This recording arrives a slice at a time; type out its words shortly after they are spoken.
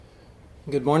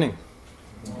Good morning.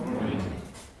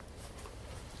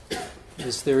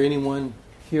 Is there anyone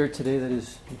here today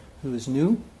who is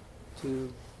new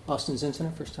to Austin Zen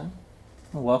Center first time?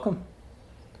 Well, welcome.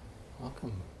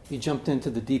 Welcome. You jumped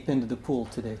into the deep end of the pool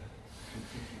today.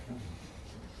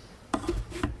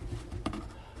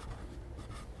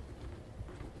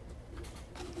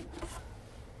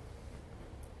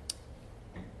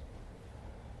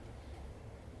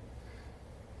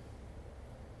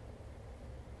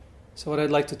 So what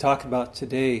I'd like to talk about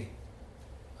today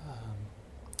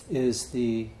is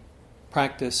the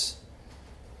practice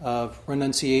of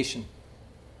renunciation.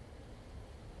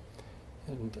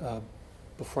 And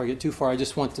before I get too far, I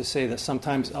just want to say that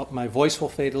sometimes my voice will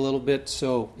fade a little bit,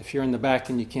 so if you're in the back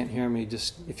and you can't hear me,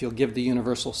 just if you'll give the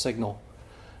universal signal,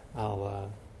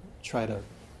 I'll try to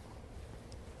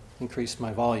increase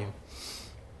my volume.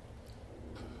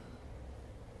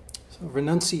 So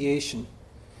renunciation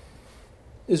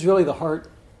is really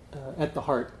at the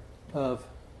heart of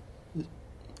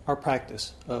our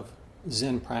practice, of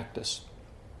Zen practice.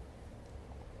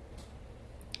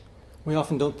 We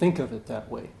often don't think of it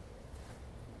that way.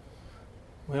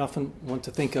 We often want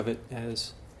to think of it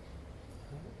as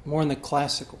more in the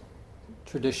classical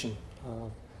tradition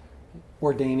of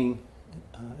ordaining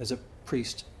as a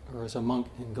priest or as a monk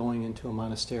and going into a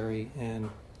monastery and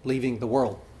leaving the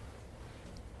world.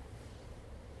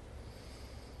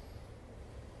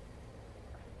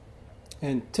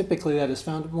 And typically that is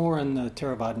found more in the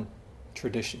Theravadan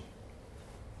tradition.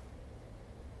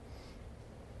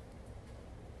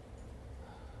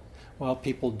 While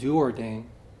people do ordain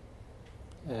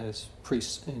as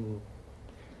priests and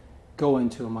go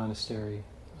into a monastery,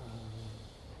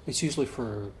 it's usually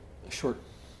for a short,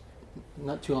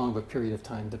 not too long of a period of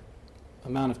time. The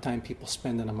amount of time people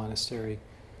spend in a monastery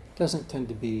doesn't tend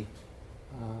to be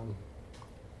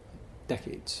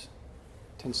decades.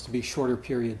 It tends to be shorter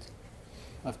periods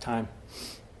of time.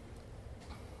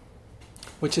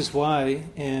 Which is why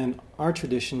in our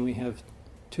tradition we have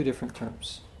two different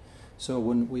terms. So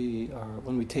when we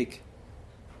take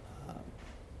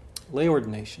lay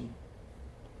ordination,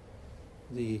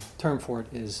 the term for it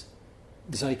is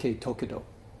Zaike Tokido,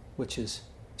 which is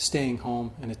staying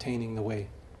home and attaining the way.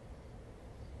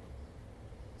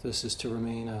 This is to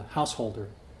remain a householder,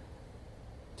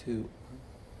 to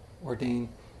ordain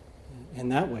in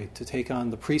that way, to take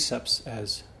on the precepts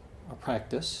as a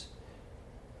practice,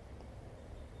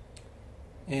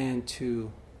 and to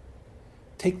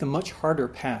take the much harder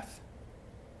path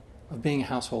of being a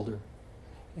householder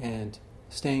and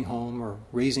staying home or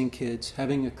raising kids,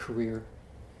 having a career,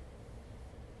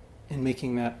 and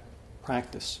making that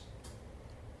practice.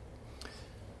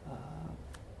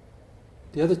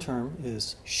 The other term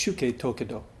is Shuke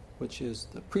Tokido, which is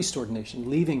the priest ordination,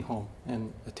 leaving home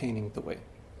and attaining the way.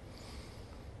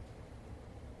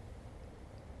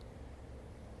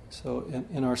 So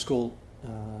in our school,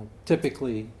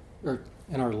 typically, or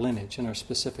in our lineage, in our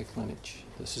specific lineage,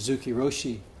 the Suzuki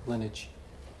Roshi lineage,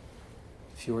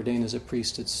 if you ordain as a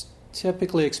priest, it's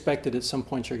typically expected at some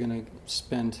point you're going to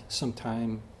spend some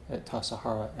time at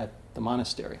Tassajara at the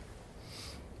monastery.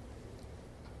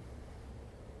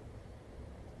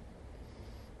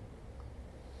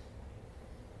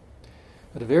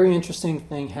 But a very interesting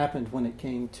thing happened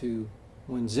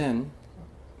when Zen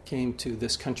came to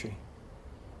this country.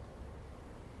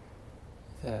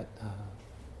 That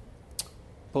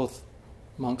both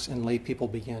monks and lay people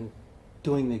began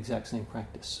doing the exact same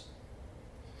practice,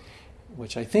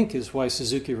 which I think is why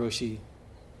Suzuki Roshi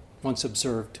once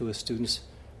observed to his students,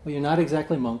 well, you're not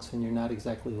exactly monks and you're not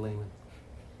exactly laymen.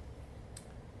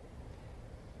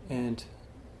 And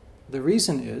the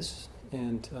reason is,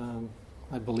 and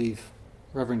I believe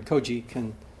Reverend Koji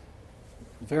can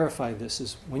verify this,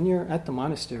 is when you're at the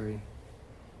monastery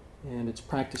and it's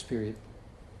practice period,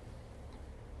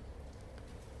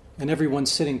 and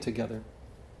everyone's sitting together,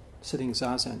 sitting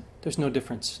zazen, there's no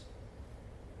difference.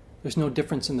 There's no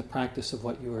difference in the practice of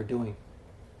what you are doing.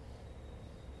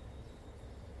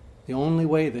 The only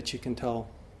way that you can tell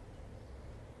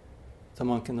the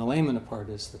monk and the layman apart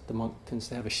is that the monk tends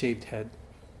to have a shaved head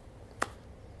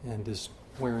and is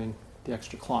wearing the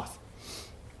extra cloth.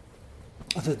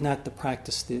 Other than that, the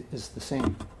practice is the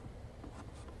same.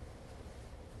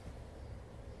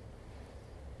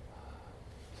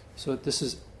 So this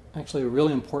is actually a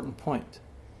really important point,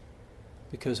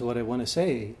 because what I want to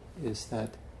say is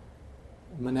that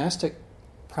monastic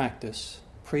practice,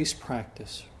 priest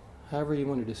practice, however you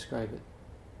want to describe it,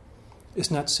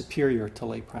 is not superior to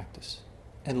lay practice,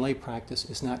 and lay practice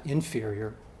is not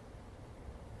inferior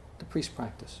to priest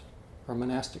practice or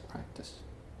monastic practice.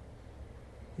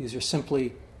 These are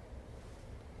simply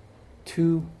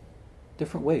two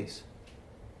different ways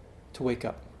to wake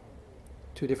up,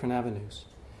 two different avenues.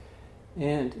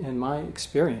 And in my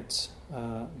experience,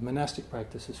 monastic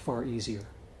practice is far easier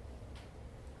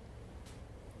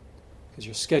because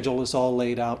your schedule is all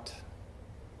laid out.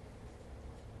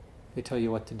 They tell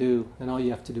you what to do, and all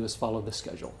you have to do is follow the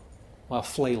schedule while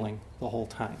flailing the whole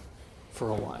time for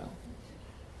a while.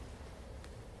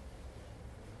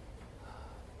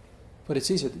 But it's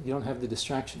easier. You don't have the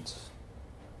distractions.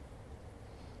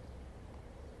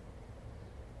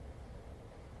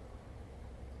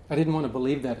 I didn't want to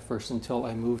believe that at first until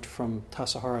I moved from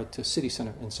Tassajara to City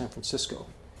Center in San Francisco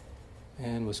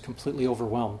and was completely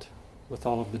overwhelmed with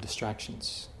all of the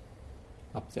distractions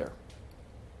up there.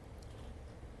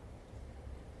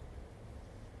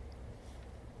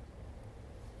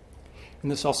 And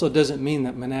this also doesn't mean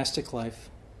that monastic life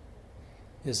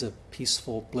is a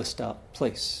peaceful, blissed out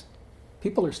place.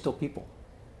 People are still people.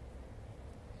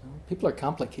 People are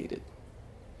complicated.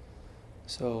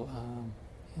 So,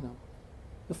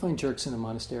 you'll find jerks in a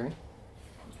monastery.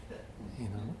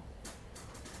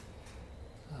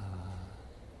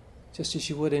 Just as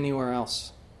you would anywhere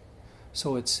else.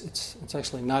 So it's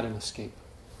actually not an escape.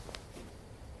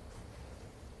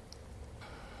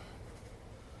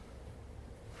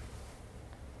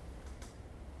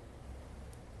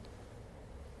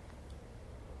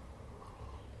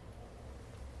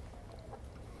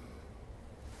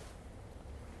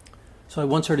 So I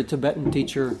once heard a Tibetan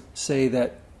teacher say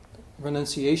that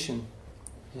renunciation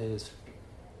is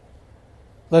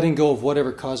letting go of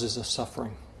whatever causes us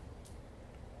suffering.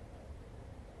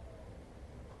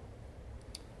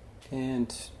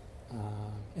 And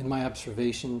in my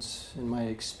observations, in my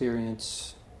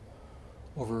experience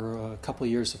over a couple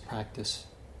of years of practice,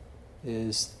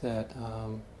 is that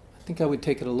I think I would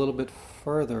take it a little bit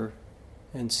further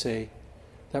and say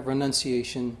that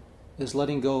renunciation is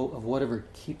letting go of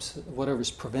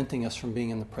whatever's preventing us from being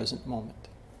in the present moment.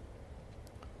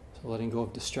 So letting go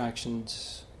of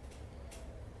distractions,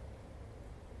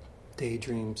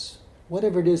 daydreams,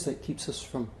 whatever it is that keeps us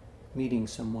from meeting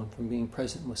someone, from being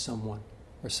present with someone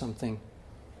or something.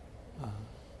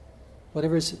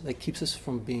 Whatever it is that keeps us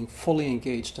from being fully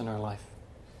engaged in our life,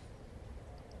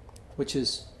 which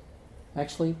is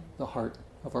actually the heart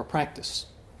of our practice.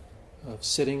 Of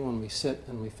sitting when we sit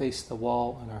and we face the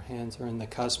wall and our hands are in the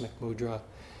cosmic mudra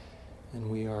and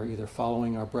we are either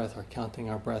following our breath or counting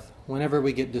our breath. Whenever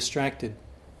we get distracted,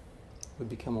 we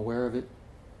become aware of it,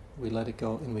 we let it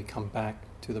go, and we come back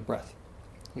to the breath.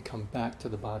 We come back to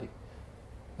the body,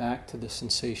 back to the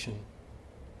sensation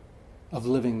of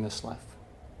living this life.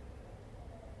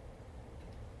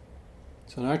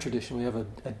 So in our tradition, we have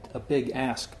a big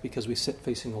ask because we sit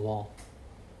facing a wall.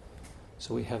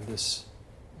 So we have this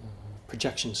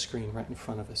projection screen right in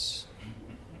front of us.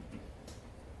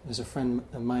 As a friend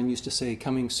of mine used to say,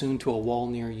 coming soon to a wall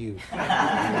near you.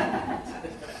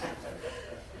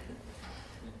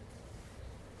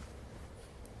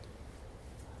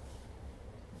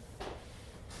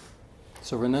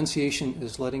 So renunciation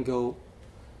is letting go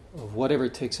of whatever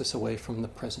takes us away from the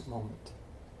present moment,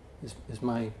 is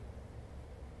my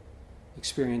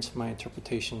experience, my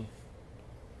interpretation.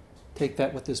 Take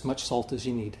that with as much salt as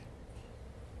you need.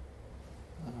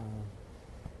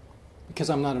 Because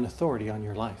I'm not an authority on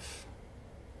your life,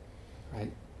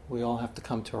 right? We all have to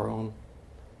come to our own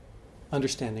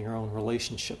understanding, our own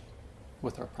relationship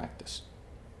with our practice.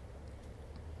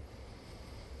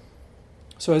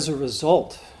 So as a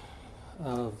result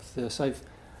of this, I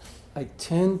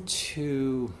tend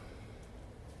to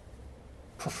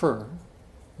prefer,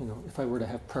 if I were to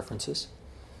have preferences,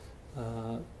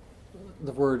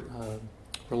 the word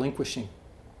relinquishing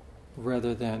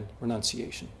rather than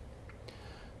renunciation.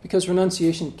 Because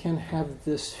renunciation can have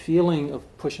this feeling of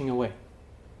pushing away,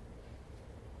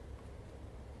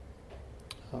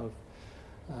 of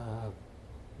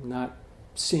not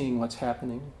seeing what's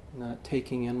happening, not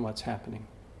taking in what's happening.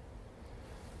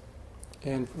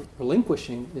 And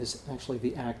relinquishing is actually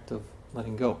the act of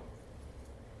letting go.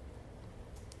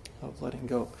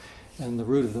 And the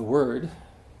root of the word,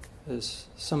 as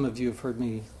some of you have heard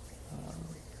me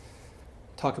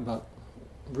talk about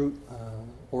root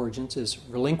origins, is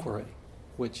relinquere,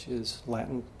 which is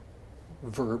Latin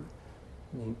verb,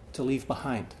 to leave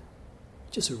behind.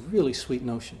 Just a really sweet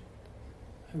notion.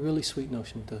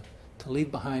 To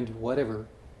leave behind whatever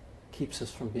keeps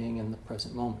us from being in the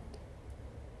present moment.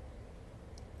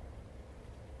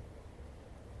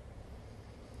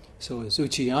 So as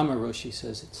Uchiyama Roshi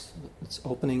says, it's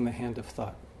opening the hand of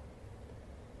thought.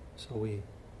 So we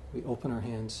open our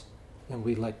hands and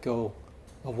we let go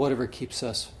of whatever keeps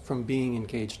us from being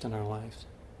engaged in our lives.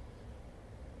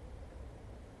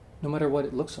 no matter what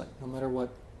it looks like, no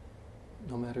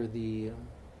matter the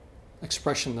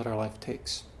expression that our life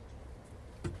takes.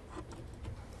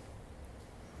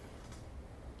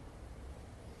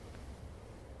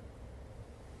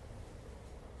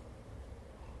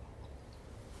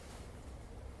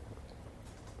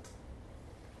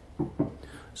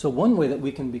 So one way that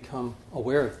we can become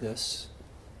aware of this,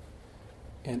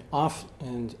 and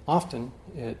often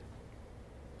it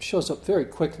shows up very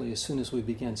quickly as soon as we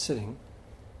begin sitting,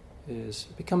 is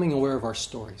becoming aware of our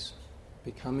stories,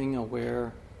 becoming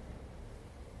aware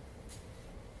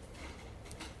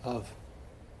of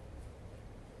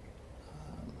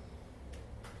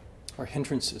our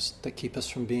hindrances that keep us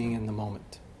from being in the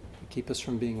moment, that keep us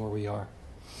from being where we are.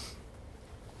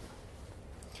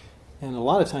 And a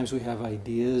lot of times we have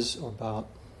ideas about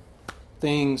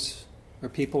things or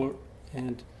people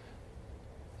and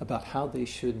about how they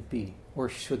should be or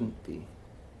shouldn't be.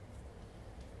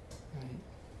 Right?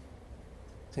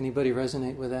 Does anybody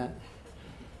resonate with that?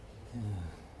 Yeah.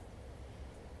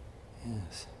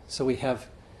 Yes. So we have,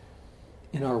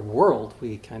 in our world,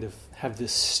 we kind of have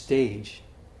this stage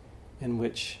in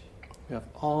which we have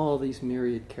all these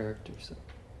myriad characters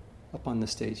up on the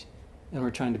stage, and we're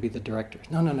trying to be the directors.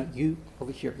 No, you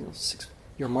over here.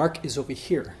 Your mark is over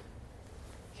here.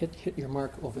 Hit your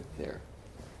mark over there.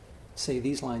 Say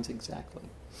these lines exactly.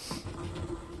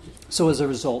 So as a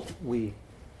result, we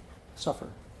suffer,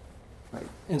 right?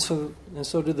 And so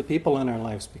do the people in our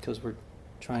lives, because we're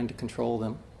trying to control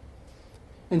them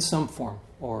in some form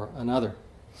or another,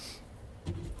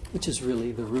 which is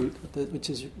really the root, which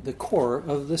is the core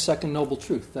of the second noble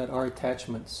truth, that our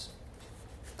attachments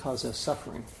cause us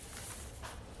suffering.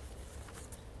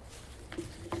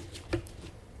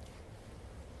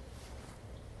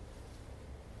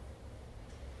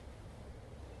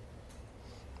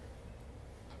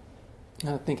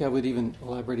 I think I would even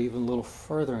elaborate even a little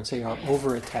further and say our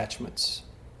over-attachments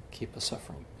keep us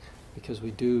suffering, because we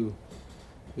do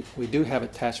have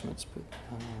attachments, but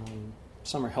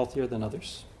some are healthier than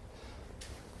others.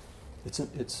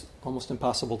 It's almost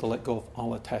impossible to let go of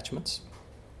all attachments.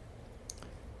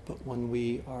 But when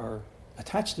we are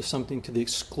attached to something to the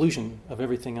exclusion of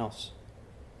everything else,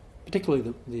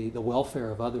 particularly the welfare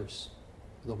of others,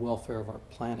 the welfare of our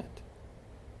planet,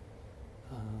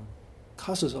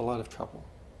 causes a lot of trouble.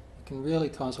 It can really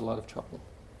cause a lot of trouble.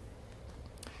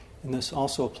 And this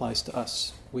also applies to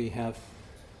us. We have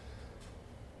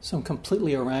some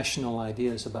completely irrational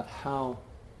ideas about how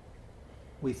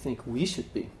we think we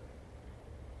should be.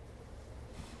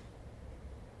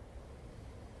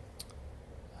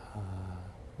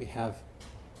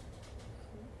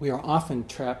 We are often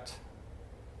trapped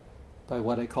by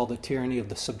what I call the tyranny of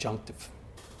the subjunctive.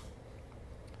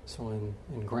 So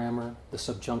in grammar, the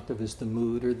subjunctive is the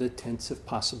mood or the tense of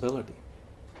possibility.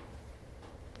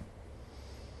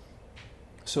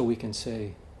 So we can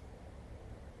say,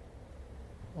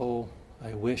 oh,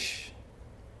 I wish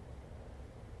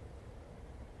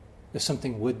if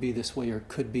something would be this way or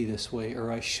could be this way,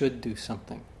 or I should do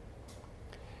something.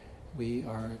 We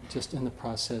are just in the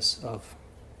process of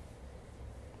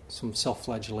some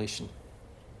self-flagellation,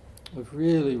 of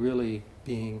really, really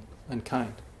being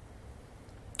unkind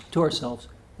to ourselves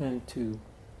and to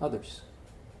others.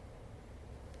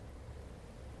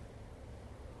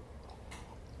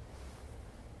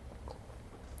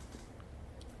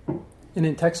 And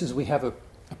in Texas, we have a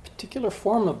particular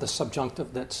form of the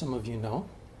subjunctive that some of you know,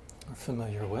 are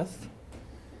familiar with.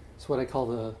 It's what I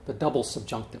call the double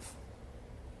subjunctive.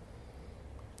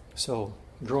 So,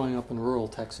 growing up in rural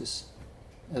Texas,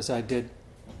 as I did,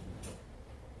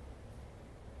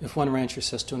 if one rancher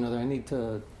says to another, I need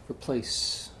to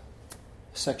replace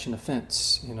a section of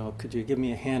fence, could you give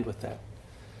me a hand with that?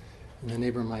 And the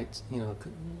neighbor might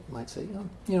say,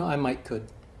 I could.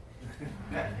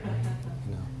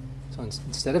 So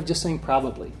instead of just saying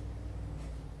probably,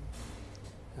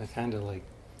 I kind of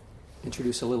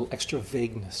introduce a little extra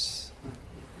vagueness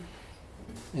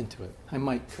into it. I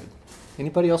could.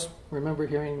 Anybody else remember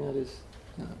hearing that?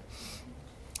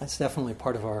 That's definitely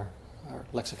part of our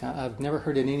lexicon. I've never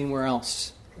heard it anywhere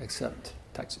else except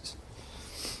Texas.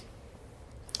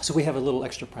 So we have a little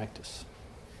extra practice.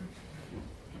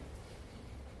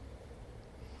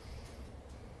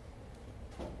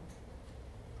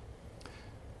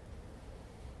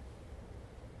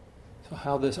 So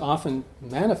how this often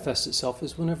manifests itself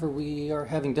is whenever we are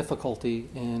having difficulty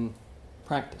in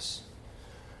practice.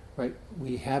 Right?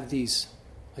 We have these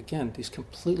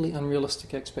completely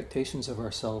unrealistic expectations of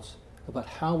ourselves about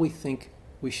how we think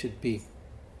we should be.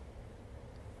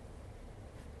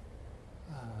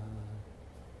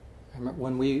 I remember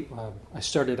when I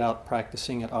started out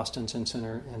practicing at Austin Zen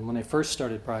Center, and when I first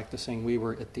started practicing, we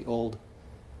were at the old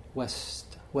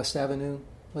West Avenue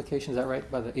location, is that right?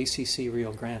 By the ACC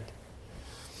Rio Grande.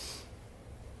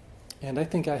 And I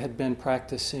think I had been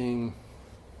practicing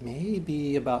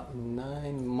maybe about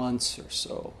 9 months or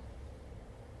so.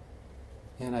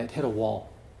 And I'd hit a wall,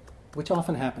 which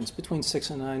often happens. Between 6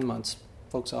 and 9 months,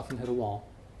 folks often hit a wall.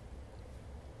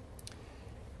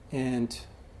 And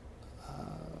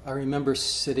I remember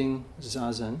sitting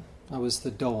zazen. I was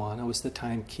the doan, I was the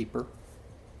timekeeper.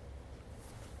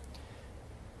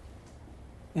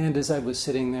 And as I was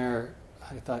sitting there,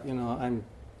 I thought, I'm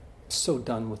so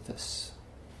done with this.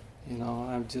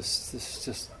 I'm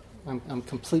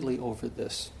completely over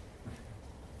this.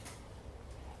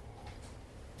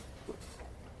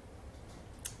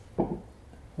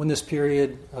 When this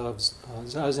period of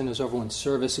zazen is over, when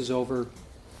service is over,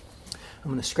 I'm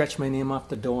going to scratch my name off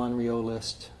the Doan Rio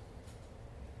list.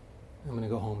 I'm going to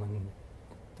go home and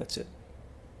that's it.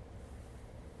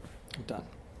 I'm done.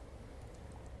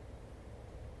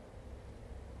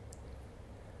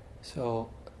 So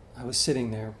I was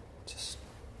sitting there just,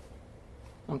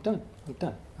 I'm done. And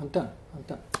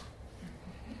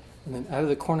then out of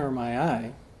the corner of my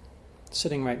eye,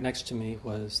 sitting right next to me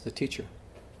was the teacher.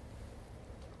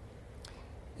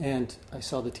 And I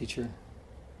saw the teacher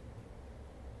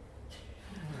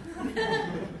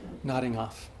nodding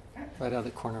off right out of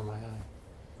the corner of my eye.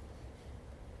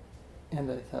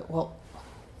 And I thought, well,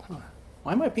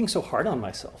 why am I being so hard on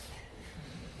myself?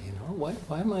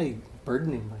 Why am I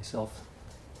burdening myself,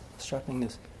 strapping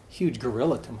this huge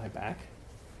gorilla to my back?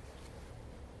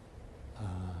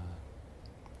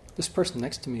 This person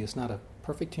next to me is not a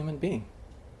perfect human being.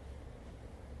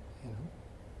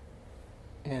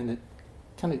 And it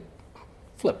kind of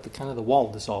flipped, the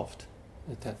wall dissolved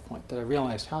at that point, that I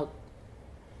realized how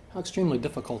extremely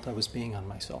difficult I was being on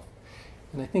myself.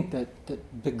 And I think that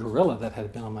big gorilla that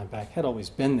had been on my back had always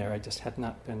been there. I just had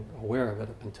not been aware of it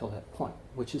up until that point,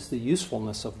 which is the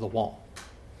usefulness of the wall.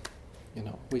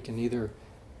 We can either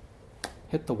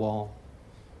hit the wall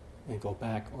and go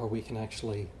back, or we can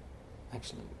actually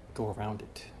go around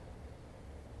it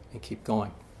and keep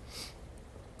going.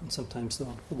 And sometimes the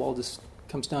wall just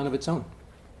comes down of its own.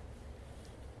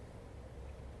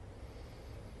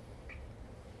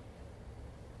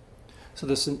 So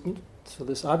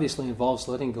this obviously involves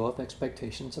letting go of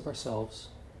expectations of ourselves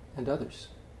and others,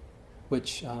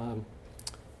 which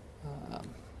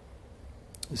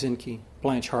Zenki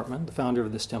Blanche Hartman, the founder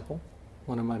of this temple,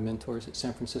 one of my mentors at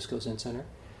San Francisco Zen Center,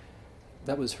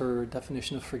 that was her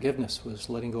definition of forgiveness, was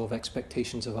letting go of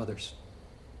expectations of others.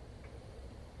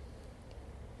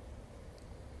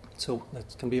 So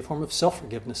that can be a form of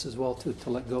self-forgiveness as well, too, to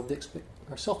let go of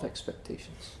our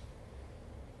self-expectations.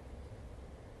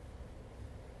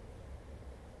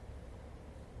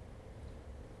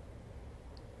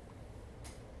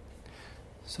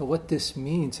 So what this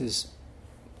means is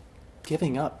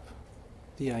giving up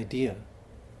the idea,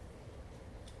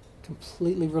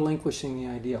 completely relinquishing the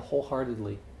idea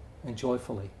wholeheartedly and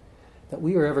joyfully that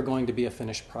we are ever going to be a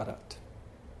finished product,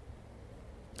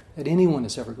 that anyone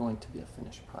is ever going to be a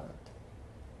finished product,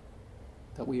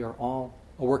 that we are all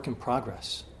a work in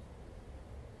progress.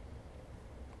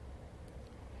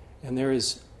 And there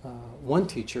is one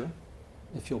teacher,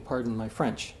 if you'll pardon my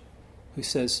French, who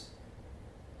says,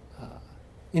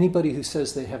 anybody who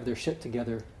says they have their shit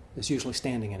together is usually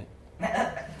standing in it.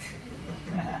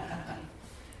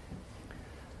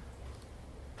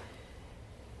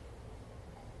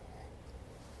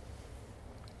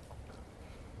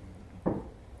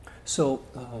 So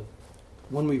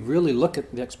when we really look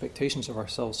at the expectations of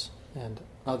ourselves and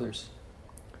others,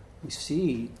 we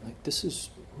see this is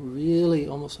really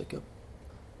almost like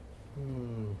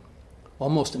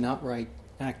almost an outright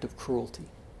act of cruelty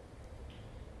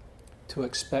to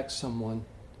expect someone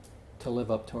to live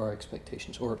up to our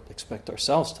expectations, or expect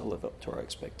ourselves to live up to our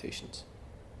expectations.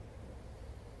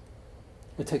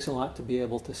 It takes a lot to be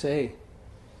able to say,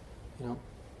 I'm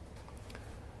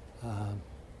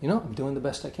doing the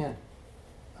best I can.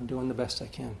 I'm doing the best I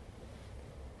can.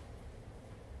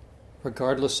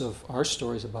 Regardless of our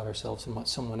stories about ourselves and what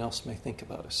someone else may think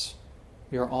about us.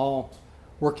 We are all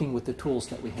working with the tools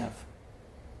that we have.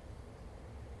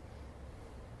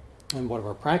 And one of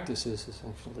our practices is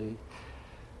actually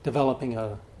developing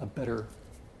a better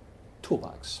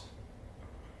toolbox.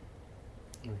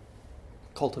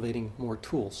 Cultivating more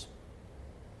tools.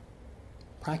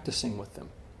 Practicing with them.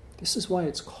 This is why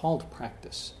it's called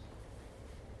practice.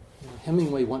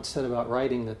 Hemingway once said about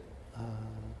writing that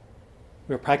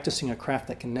we're practicing a craft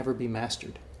that can never be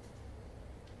mastered.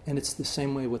 And it's the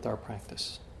same way with our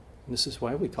practice. And this is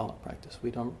why we call it practice.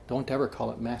 We don't ever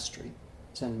call it mastery,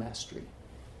 Zen mastery.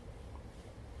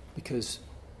 Because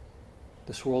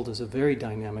this world is a very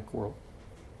dynamic world.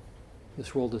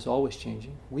 This world is always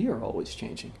changing. We are always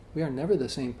changing. We are never the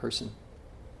same person.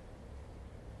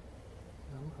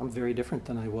 I'm very different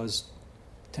than I was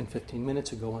 10, 15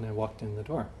 minutes ago when I walked in the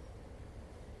door.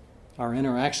 Our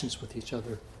interactions with each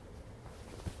other,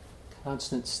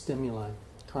 constant stimuli,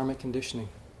 karmic conditioning,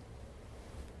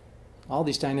 all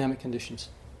these dynamic conditions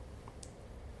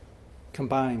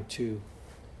combine to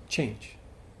change,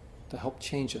 to help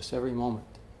change us every moment.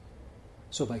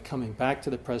 So by coming back to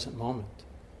the present moment,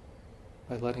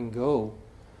 by letting go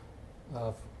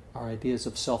of our ideas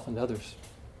of self and others,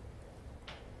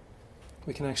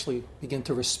 we can actually begin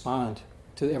to respond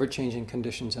to the ever-changing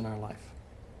conditions in our life.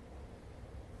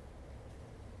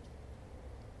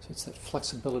 So it's that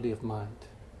flexibility of mind.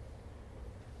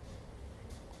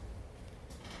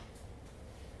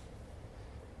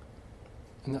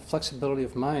 And that flexibility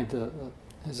of mind,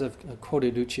 as I've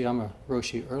quoted Uchiyama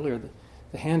Roshi earlier,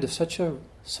 the hand is such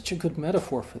a good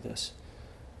metaphor for this,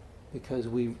 because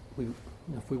if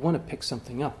we want to pick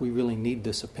something up, we really need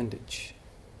this appendage,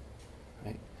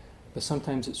 right? But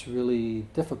sometimes it's really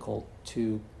difficult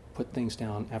to put things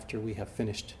down after we have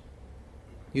finished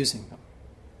using them.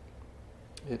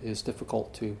 It is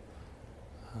difficult to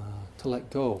let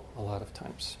go a lot of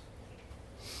times.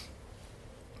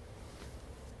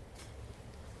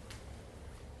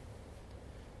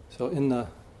 So in the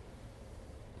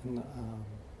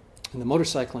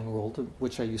motorcycling world,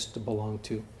 which I used to belong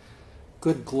to,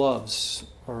 good gloves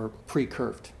are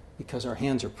pre-curved because our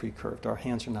hands are pre-curved. Our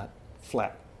hands are not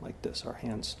flat like this. Our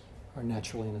hands are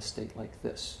naturally in a state like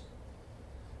this.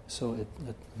 So it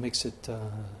makes it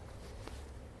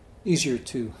easier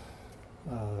to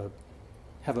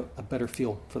have a better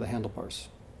feel for the handlebars,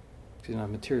 because you don't have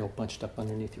material bunched up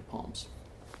underneath your palms.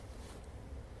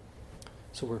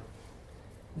 So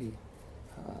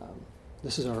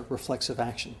this is our reflexive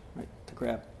action, right, to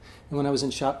grab. And when I was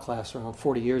in shop class around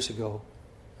 40 years ago,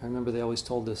 I remember they always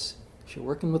told us, if you're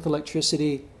working with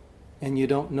electricity and you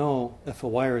don't know if a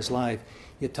wire is live,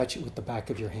 you touch it with the back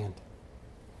of your hand,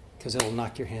 because it'll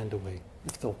knock your hand away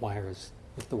if the wire is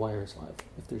live,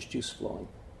 if there's juice flowing.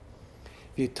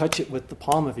 If you touch it with the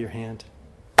palm of your hand,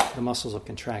 the muscles will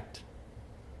contract,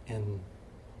 and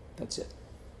that's it.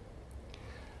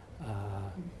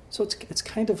 So it's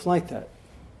kind of like that.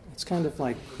 It's kind of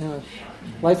like,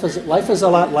 life is a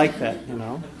lot like that,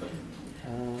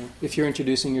 If you're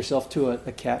introducing yourself to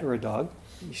a cat or a dog,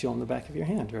 you show them the back of your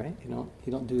hand, right? You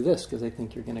don't do this because they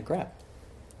think you're going to grab.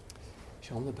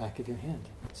 Show them the back of your hand.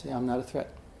 Say, I'm not a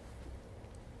threat.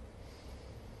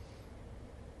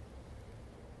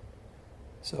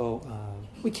 So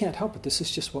we can't help it. This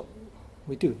is just what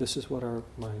we do. This is what our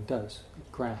mind does. It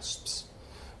grasps.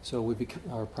 So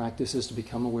our practice is to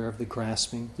become aware of the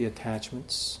grasping, the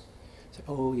attachments. Say,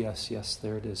 oh, yes,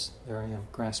 there it is. There I am,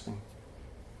 grasping.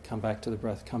 Come back to the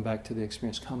breath. Come back to the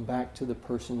experience. Come back to the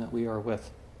person that we are with,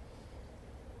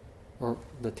 or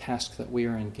the task that we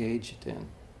are engaged in.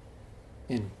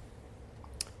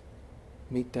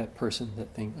 Meet that person,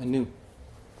 that thing anew.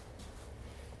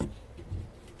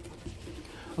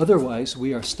 Otherwise,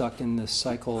 we are stuck in this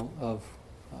cycle of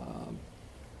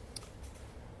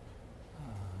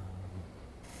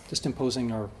just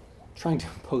trying to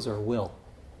impose our will.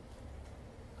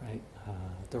 Right?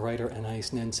 The writer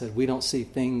Anais Nin said, we don't see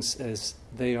things as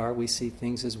they are, we see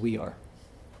things as we are.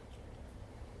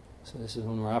 So this is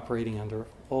when we're operating under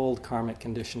old karmic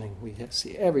conditioning. We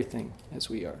see everything as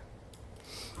we are.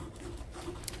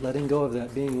 Letting go of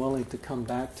that, being willing to come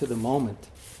back to the moment,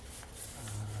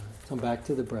 come back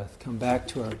to the breath, come back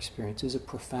to our experience is a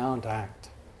profound act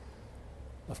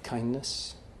of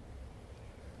kindness,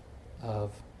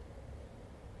 of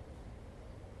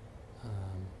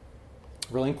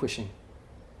relinquishing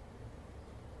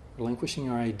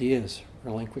our ideas,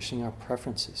 relinquishing our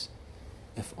preferences,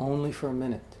 if only for a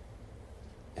minute,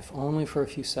 if only for a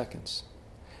few seconds.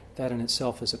 That in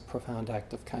itself is a profound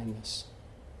act of kindness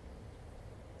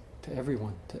to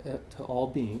everyone, to all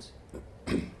beings,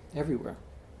 everywhere.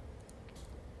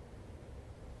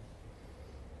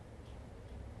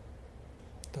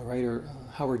 The writer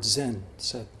Howard Zinn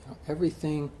said,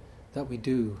 everything that we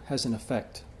do has an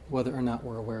effect, whether or not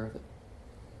we're aware of it.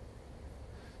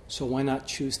 So why not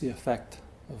choose the effect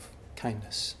of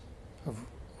kindness, of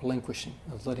relinquishing,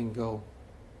 of letting go?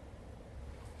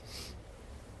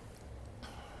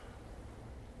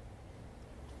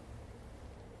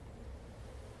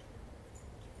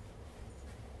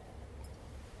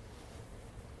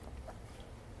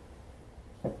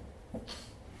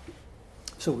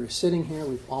 So we're sitting here,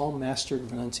 we've all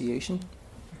mastered renunciation,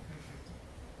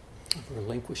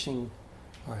 relinquishing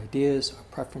our ideas, our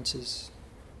preferences.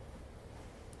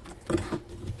 And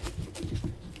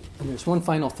there's one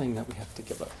final thing that we have to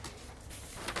give up,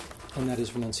 and that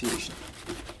is renunciation.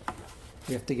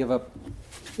 We have to give up,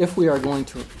 if we are going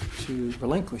to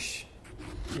relinquish,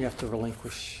 we have to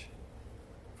relinquish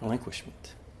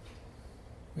relinquishment.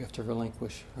 We have to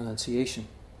relinquish renunciation.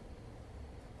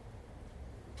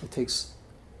 It takes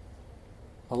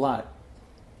a lot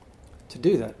to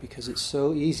do that because it's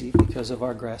so easy, because of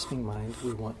our grasping mind,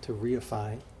 we want to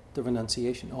reify the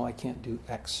renunciation. Oh, I can't do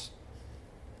X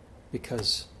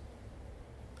because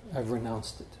I've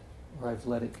renounced it or I've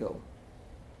let it go.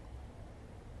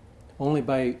 Only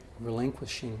by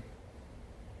relinquishing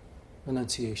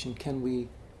renunciation can we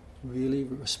really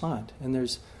respond. And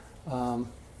there's, I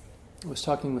was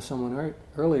talking with someone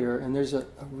earlier, and there's a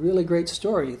really great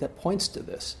story that points to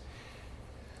this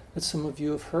that some of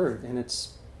you have heard. And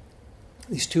it's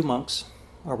these two monks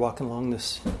are walking along,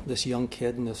 this young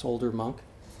kid and this older monk.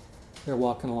 They're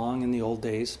walking along in the old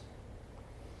days,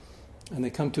 and they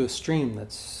come to a stream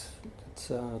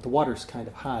the water's kind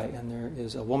of high, and there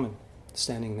is a woman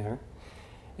standing there,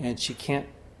 and she can't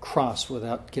cross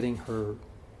without getting her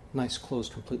nice clothes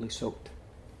completely soaked.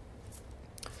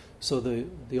 So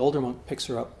the older monk picks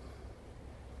her up,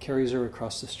 carries her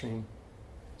across the stream,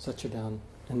 sets her down,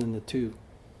 and then the two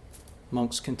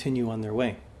monks continue on their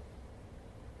way.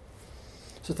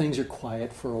 So things are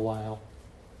quiet for a while.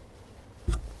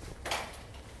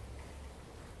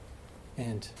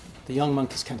 And the young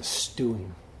monk is kind of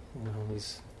stewing. You know,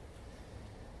 he's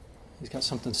got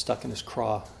something stuck in his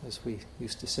craw, as we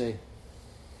used to say.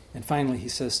 And finally he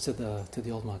says to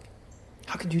the old monk,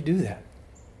 "How could you do that?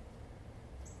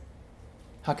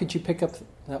 How could you pick up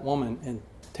that woman and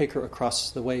take her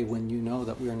across the way when you know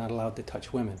that we are not allowed to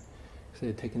touch women?" Because they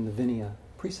had taken the Vinaya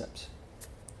precepts.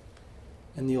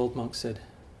 And the old monk said,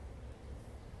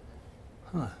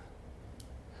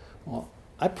 "Well,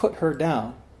 I put her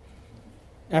down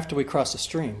after we crossed the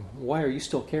stream. Why are you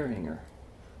still carrying her?"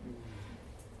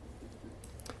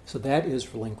 So that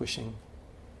is relinquishing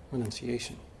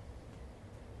renunciation.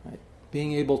 Right?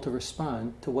 Being able to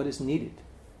respond to what is needed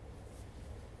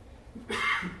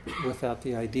without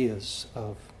the ideas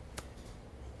of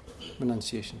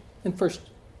renunciation. And first,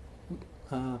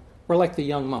 we're like the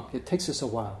young monk. It takes us a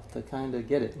while to kind of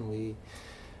get it, and we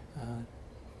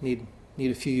need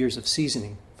a few years of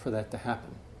seasoning for that to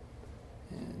happen,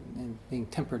 and being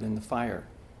tempered in the fire.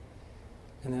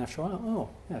 And then after a while, oh,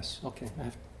 yes, okay,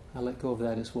 I let go of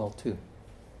that as well too.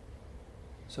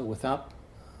 So without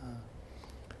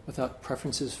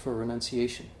preferences for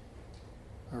renunciation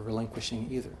or relinquishing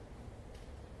either,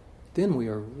 then we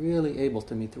are really able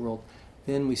to meet the world.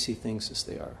 Then we see things as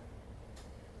they are.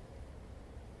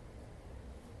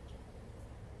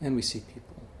 And we see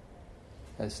people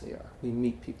as they are. We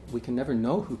meet people. We can never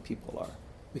know who people are.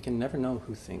 We can never know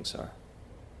who things are.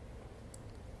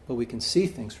 But we can see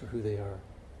things for who they are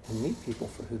and meet people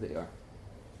for who they are.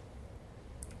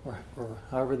 Or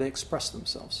however they express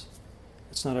themselves.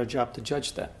 It's not our job to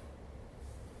judge that.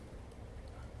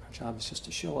 Our job is just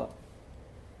to show up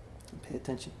and pay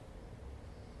attention.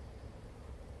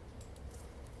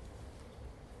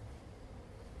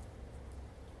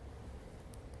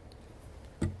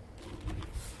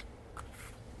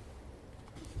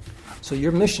 So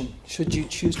your mission, should you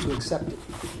choose to accept it,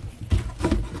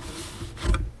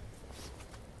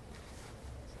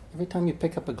 every time you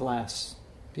pick up a glass,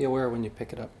 be aware when you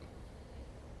pick it up.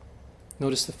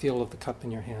 Notice the feel of the cup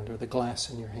in your hand or the glass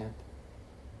in your hand.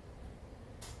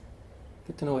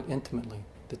 Get to know it intimately,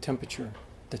 the temperature,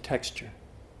 the texture.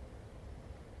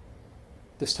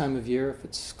 This time of year, if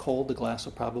it's cold, the glass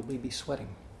will probably be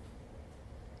sweating.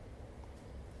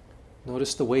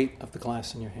 Notice the weight of the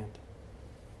glass in your hand.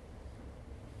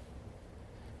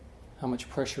 How much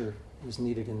pressure is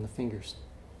needed in the fingers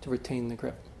to retain the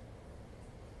grip.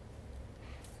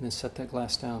 And then set that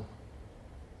glass down.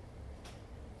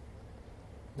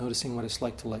 Noticing what it's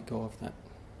like to let go of that.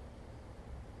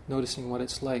 Noticing what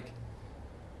it's like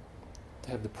to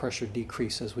have the pressure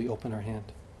decrease as we open our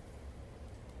hand.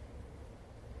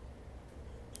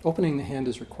 Opening the hand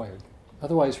is required.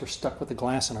 Otherwise, we're stuck with the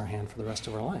glass in our hand for the rest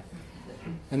of our life.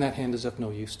 And that hand is of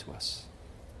no use to us.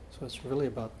 So it's really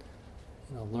about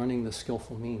learning the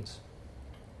skillful means.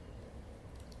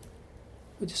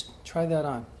 But just try that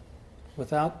on.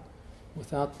 Without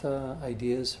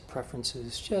ideas,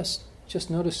 preferences, just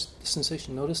notice the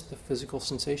sensation. Notice the physical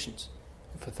sensations.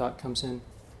 If a thought comes in,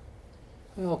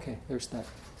 oh, okay, there's that.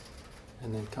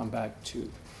 And then come back to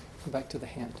the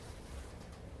hand.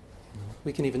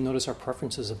 We can even notice our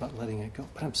preferences about letting it go,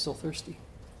 but I'm still thirsty.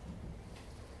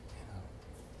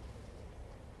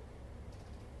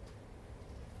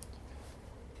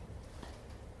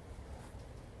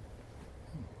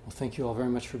 Well, thank you all very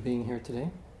much for being here today,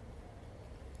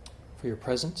 for your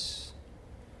presence,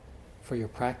 for your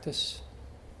practice,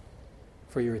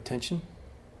 for your attention.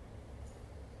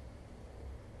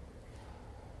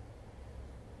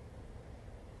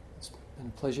 It's been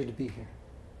a pleasure to be here.